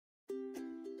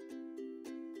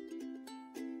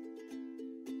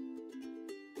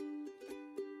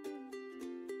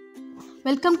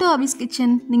Welcome to Abbe's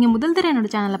kitchen. நீங்கள் முதல் தடவை என்னோட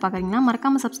சேனலில் பார்க்குறீங்கன்னா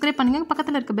மறக்காமல் சப்ஸ்கிரைப் பண்ணுங்கள்.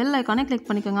 பக்கத்தில் இருக்க பெல் ஐக்கானே கிளிக்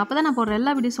பண்ணிக்கோங்க. அப்போ தான் நான் போடுற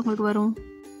எல்லா வீடியோஸும் உங்களுக்கு வரும்.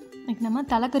 இன்றைக்கி நம்ம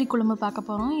தலைக்கறி குழம்பு பார்க்க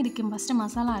போகிறோம். இதுக்கு ஃபஸ்ட்டு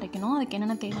மசாலா அரைக்கணும். அதுக்கு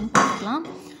என்னென்ன தேவைன்னு பார்த்துக்கலாம்.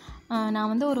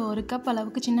 நான் வந்து ஒரு கப்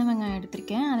அளவுக்கு சின்ன வெங்காயம்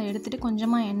எடுத்திருக்கேன். அதை எடுத்துகிட்டு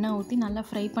கொஞ்சமாக எண்ணெய் ஊற்றி நல்லா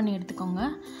ஃப்ரை பண்ணி எடுத்துக்கோங்க.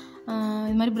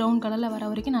 இது மாதிரி ப்ரௌன் கலரில் வர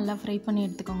வரைக்கும் நல்லா ஃப்ரை பண்ணி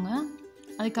எடுத்துக்கோங்க.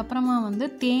 அதுக்கப்புறமா வந்து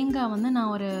தேங்காய் வந்து நான்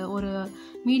ஒரு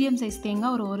மீடியம் சைஸ்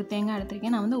தேங்காய் ஒரு தேங்காய்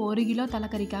எடுத்திருக்கேன். நான் வந்து 1 கிலோ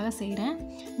தலைக்கறிக்காக செய்கிறேன்.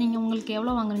 நீங்கள் உங்களுக்கு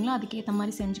எவ்வளோ வாங்குறீங்களோ அதுக்கேற்ற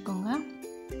மாதிரி செஞ்சுக்கோங்க.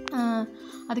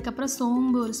 அதுக்கப்புறம்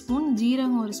சோம்பு 1 ஸ்பூன்,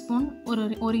 ஜீரகம் 1 ஸ்பூன்,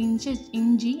 ஒரு இன்ச்சு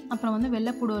இஞ்சி, அப்புறம் வந்து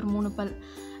வெள்ளைப்பூடு ஒரு 3 பல்,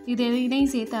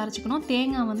 இதையும் சேர்த்து அரைச்சிக்கணும்.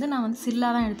 தேங்காய் வந்து நான் வந்து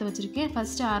சில்லாக தான் எடுத்து வச்சுருக்கேன்.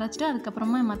 ஃபஸ்ட்டு அரைச்சிட்டு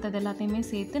அதுக்கப்புறமா மற்றது எல்லாத்தையுமே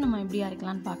சேர்த்து நம்ம எப்படி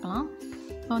அரைக்கலான்னு பார்க்கலாம்.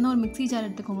 இப்போ வந்து ஒரு மிக்ஸி ஜார்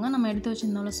எடுத்துக்கோங்க. நம்ம எடுத்து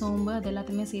வச்சுருந்தோம்ல சோம்பு, அது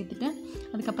எல்லாத்தையுமே சேர்த்துட்டு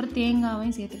அதுக்கப்புறம்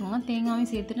தேங்காயும் சேர்த்துக்கோங்க. தேங்காயும்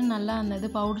சேர்த்துட்டு நல்லா அந்த இது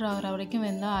பவுட்ரு ஆகிற வரைக்கும்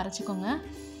வெந்தால் அரைச்சிக்கோங்க.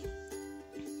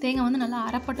 தேங்காய் வந்து நல்லா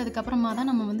அரைப்பட்டதுக்கப்புறமா தான்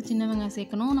நம்ம வந்து சின்ன வெங்காயம்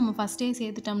சேர்க்கணும். நம்ம ஃபஸ்ட்டே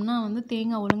சேர்த்துட்டோம்னா வந்து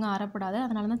தேங்காய் ஒழுங்காக அரைப்படாது.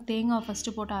 அதனால தான் தேங்காய்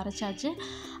ஃபஸ்ட்டு போட்டு அரைச்சாச்சு.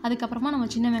 அதுக்கப்புறமா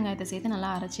நம்ம சின்ன வெங்காயத்தை சேர்த்து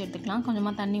நல்லா அரைச்சி எடுத்துக்கலாம்.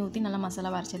 கொஞ்சமாக தண்ணி ஊற்றி நல்லா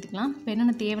மசாலாவை அரைச்சி எடுத்துக்கலாம். இப்போ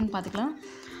என்னென்ன தேவைன்னு பார்த்துக்கலாம்.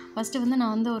 ஃபஸ்ட்டு வந்து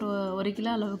நான் வந்து ஒரு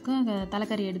கிலோ அளவுக்கு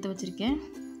தலைக்கறி எடுத்து வச்சுருக்கேன்.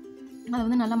 அதை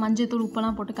வந்து நல்லா மஞ்சள் தூள்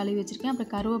உப்பெல்லாம் போட்டு கழுவி வச்சுருக்கேன். அப்புறம்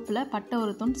கருவேப்பிலை, பட்டை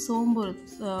ஒரு துண்டு, சோம்பு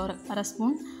ஒரு அரை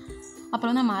ஸ்பூன், அப்புறம்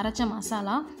வந்து நம்ம அரைச்ச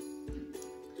மசாலா.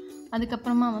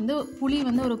 அதுக்கப்புறமா வந்து புளி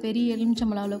வந்து ஒரு பெரிய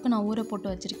எலுமிச்சம்பழம் அளவுக்கு நான் ஊற போட்டு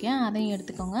வச்சுருக்கேன். அதையும்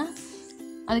எடுத்துக்கோங்க.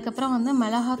 அதுக்கப்புறம் வந்து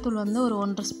மிளகாத்தூள் வந்து ஒரு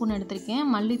 1.5 ஸ்பூன் எடுத்திருக்கேன்.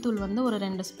 மல்லித்தூள் வந்து ஒரு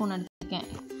 2 ஸ்பூன் எடுத்திருக்கேன்.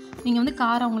 நீங்கள் வந்து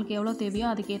காரம் உங்களுக்கு எவ்வளோ தேவையோ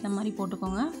அதுக்கேற்ற மாதிரி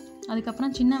போட்டுக்கோங்க.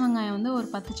 அதுக்கப்புறம் சின்ன வெங்காயம் வந்து ஒரு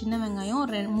 10 சின்ன வெங்காயம்,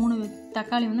 ஒரு 3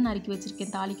 தக்காளி வந்து நறுக்கி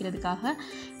வச்சுருக்கேன் தாளிக்கிறதுக்காக.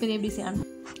 இப்போ இது எப்படி செய்யணும்?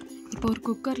 இப்போ ஒரு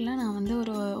குக்கரில் நான் வந்து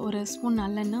ஒரு ஸ்பூன்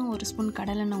நல்லெண்ணெய், 1 ஸ்பூன்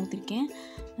கடலெண்ணெய் ஊற்றிருக்கேன்.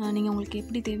 நீங்கள் உங்களுக்கு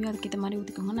எப்படி தேவையோ அதுக்கேற்ற மாதிரி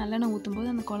ஊற்றிக்கோங்க. நல்லெண்ணெய்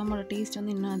ஊற்றும்போது அந்த குழம்போட டேஸ்ட்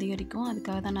வந்து இன்னும் அதிகரிக்கும்.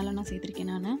 அதுக்காக தான் நல்லெண்ணெய்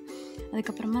சேர்த்துருக்கேன் நான்.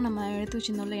 அதுக்கப்புறமா நம்ம எடுத்து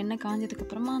வச்சுருந்தோம்ல, எண்ணெய்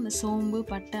காஞ்சதுக்கப்புறமா அந்த சோம்பு,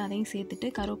 பட்டை அதையும் சேர்த்துட்டு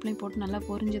கருவேப்பிலையும் போட்டு நல்லா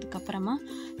பொரிஞ்சதுக்கப்புறமா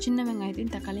சின்ன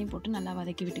வெங்காயத்தையும் தக்காளியும் போட்டு நல்லா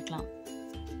வதக்கி விட்டுக்கலாம்.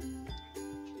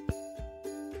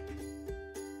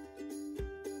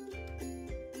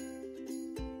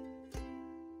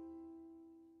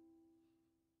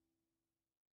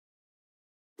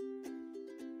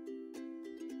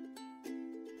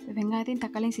 வெங்காயத்தையும்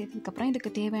தக்காளியும் சேர்த்ததுக்கப்புறம் இதுக்கு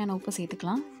தேவையான உப்பு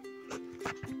சேர்த்துக்கலாம்.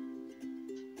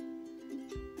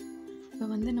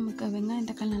 இப்போ வந்து நமக்கு வெங்காயம்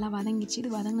தக்காளி நல்லா வதங்கிச்சு. இது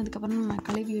வதங்கினதுக்கப்புறம் நம்ம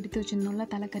கழுவி எடுத்து வச்சுருந்தோம்ல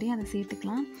தலைக்கறி, அதை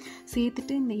சேர்த்துக்கலாம்.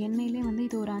 சேர்த்துட்டு இந்த எண்ணெயிலே வந்து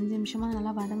இது ஒரு 5 நிமிஷமாக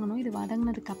நல்லா வதங்கணும். இது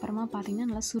வதங்கினதுக்கப்புறமா பார்த்திங்கன்னா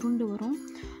நல்லா சுருண்டு வரும்.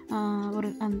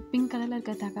 அந்த பிங்க் கலரில்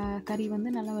இருக்க கறி வந்து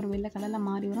நல்லா ஒரு வெள்ளை கலரில்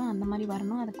மாறி வரும். அந்த மாதிரி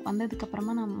வரணும். அதுக்கு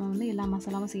வந்ததுக்கப்புறமா நம்ம வந்து எல்லா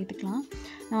மசாலாவும் சேர்த்துக்கலாம்.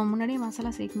 நம்ம முன்னாடியே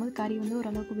மசாலா சேர்க்கும்போது கறி வந்து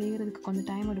ஓரளவுக்கு வேகிறதுக்கு கொஞ்சம்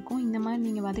டைம் எடுக்கும். இந்த மாதிரி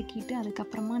நீங்கள் வதக்கிட்டு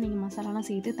அதுக்கப்புறமா நீங்கள் மசாலாலாம்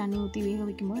சேர்த்து தண்ணி ஊற்றி வேக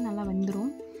வைக்கும்போது நல்லா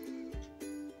வெந்துடும்.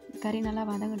 கறி நல்லா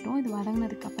வதங்கட்டும். இது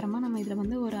வதங்கினதுக்கப்புறமா நம்ம இதில்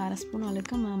வந்து ஒரு அரை ஸ்பூன்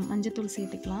அளவுக்கு மஞ்சத்தூள்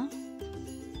சேர்த்துக்கலாம்.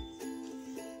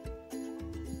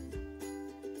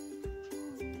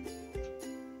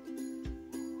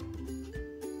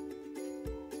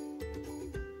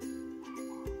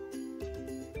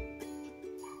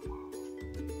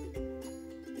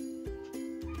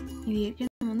 இது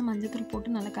ஏற்கனவே வந்து மஞ்சத்தூள்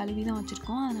போட்டு நல்லா கழுவி தான்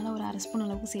வச்சுருக்கோம். அதனால் ஒரு அரை ஸ்பூன்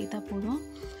அளவுக்கு சேர்த்தா போதும்.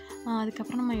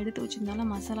 அதுக்கப்புறம் நம்ம எடுத்து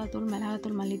வச்சுருந்தாலும் மசாலாத்தூள்,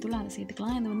 மிளகாத்தூள், மல்லித்தூள் அதை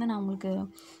சேர்த்துக்கலாம். இது வந்து நான் உங்களுக்கு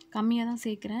கம்மியாக தான்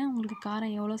சேர்க்குறேன். உங்களுக்கு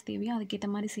காரம் எவ்வளோ தேவையோ அதுக்கேற்ற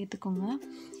மாதிரி சேர்த்துக்கோங்க.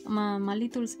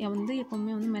 மல்லித்தூள் வந்து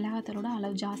எப்போவுமே வந்து மிளகாத்தூளோட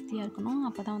அளவு ஜாஸ்தியாக இருக்கணும்.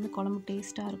 அப்போ தான் வந்து குழம்பு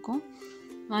டேஸ்ட்டாக இருக்கும்.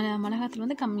 மிளகாத்தூள்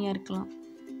வந்து கம்மியாக இருக்கலாம்.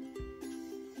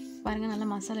 பாருங்கள், நல்லா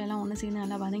மசாலா எல்லாம் ஒன்று சேர்ந்து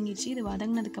நல்லா வதங்கிச்சு. இது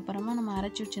வதங்கினதுக்கப்புறமா நம்ம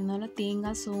அரைச்சி வச்சுருந்தோம்ல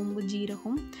தேங்காய், சோம்பு,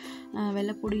 ஜீரகம்,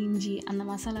 வெள்ளைப்பூடு, இஞ்சி, அந்த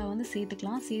மசாலாவை வந்து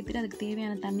சேர்த்துக்கலாம். சேர்த்துட்டு அதுக்கு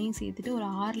தேவையான தண்ணியும் சேர்த்துட்டு ஒரு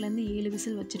 6லேருந்து 7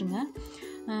 விசில் வச்சுருங்க.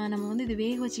 நம்ம வந்து இது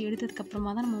வேக வச்சு எடுத்ததுக்கப்புறமா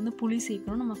தான் நம்ம வந்து புளி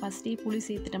சேர்க்கணும். நம்ம ஃபஸ்ட்டே புளி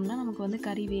சேர்த்துட்டோம்னா நமக்கு வந்து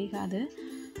கறி வேகாது.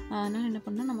 அதனால் என்ன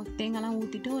பண்ணணும், நமக்கு தேங்காய்லாம்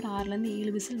ஊற்றிட்டு ஒரு 6லேருந்து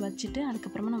 7 விசில் வச்சுட்டு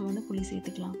அதுக்கப்புறமா நம்ம வந்து புளி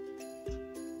சேர்த்துக்கலாம்.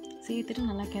 சேர்த்துட்டு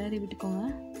நல்லா கிளறி விட்டுக்கோங்க.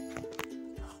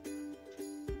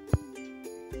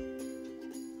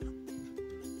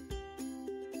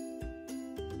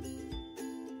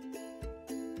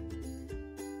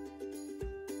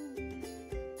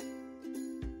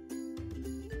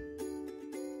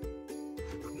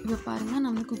 இப்போ பாருங்கள்,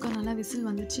 நம்ம குக்கர் நல்லா விசில்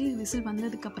வந்துச்சு. விசில்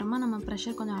வந்ததுக்கப்புறமா நம்ம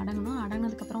ப்ரெஷர் கொஞ்சம்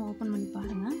அடங்கினதுக்கப்புறம் ஓப்பன் பண்ணி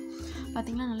பாருங்கள்.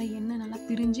 பார்த்திங்கன்னா நல்லா எண்ணெய் நல்லா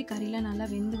பிரிஞ்சு கறியில் நல்லா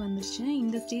வெந்து வந்துருச்சு.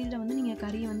 இந்த ஸ்டேஜில் வந்து நீங்கள்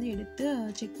கறியை வந்து எடுத்து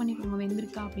செக் பண்ணிக்கோங்க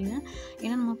வெந்திருக்கா அப்படின்னு.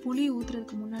 ஏன்னா நம்ம புளி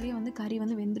ஊற்றுறதுக்கு முன்னாடியே வந்து கறி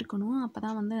வந்து வெந்திருக்கணும். அப்போ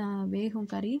தான் வந்து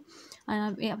வேகும் கறி.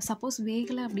 சப்போஸ்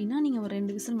வேகலை அப்படின்னா நீங்கள் ஒரு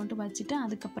 2 விசில் மட்டும் வச்சுட்டு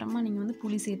அதுக்கப்புறமா நீங்கள் வந்து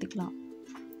புளி சேர்த்துக்கலாம்.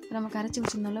 நம்ம கரைச்சி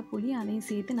வச்சுருந்தோம்ல புளி, அதையும்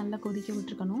சேர்த்து நல்லா கொதிக்க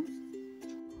விட்டுருக்கணும்.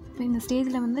 இப்போ இந்த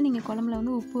ஸ்டேஜில் வந்து நீங்கள் குழம்புல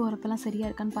வந்து உப்பு உரப்பெல்லாம் சரியாக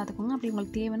இருக்கான்னு பார்த்துக்கோங்க. அப்படி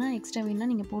உங்களுக்கு தேவைன்னா எக்ஸ்ட்ரா வேணுன்னா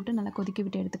நீங்கள் போட்டு நல்லா கொதிக்க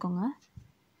விட்டு எடுத்துக்கோங்க.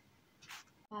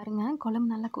 பாருங்கள், குழம்பு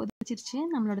நல்லா வச்சிருச்சு.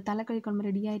 நம்மளோட தலைக்கறி குழம்பு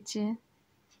ரெடி ஆயிடுச்சு.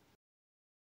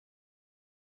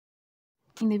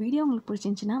 இந்த வீடியோ உங்களுக்கு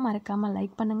பிடிச்சிருந்துச்சுன்னா மறக்காமல்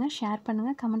லைக் பண்ணுங்கள், ஷேர்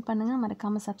பண்ணுங்கள், கமெண்ட் பண்ணுங்கள்,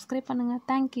 மறக்காமல் சப்ஸ்கிரைப் பண்ணுங்கள்.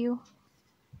 தேங்க்யூ.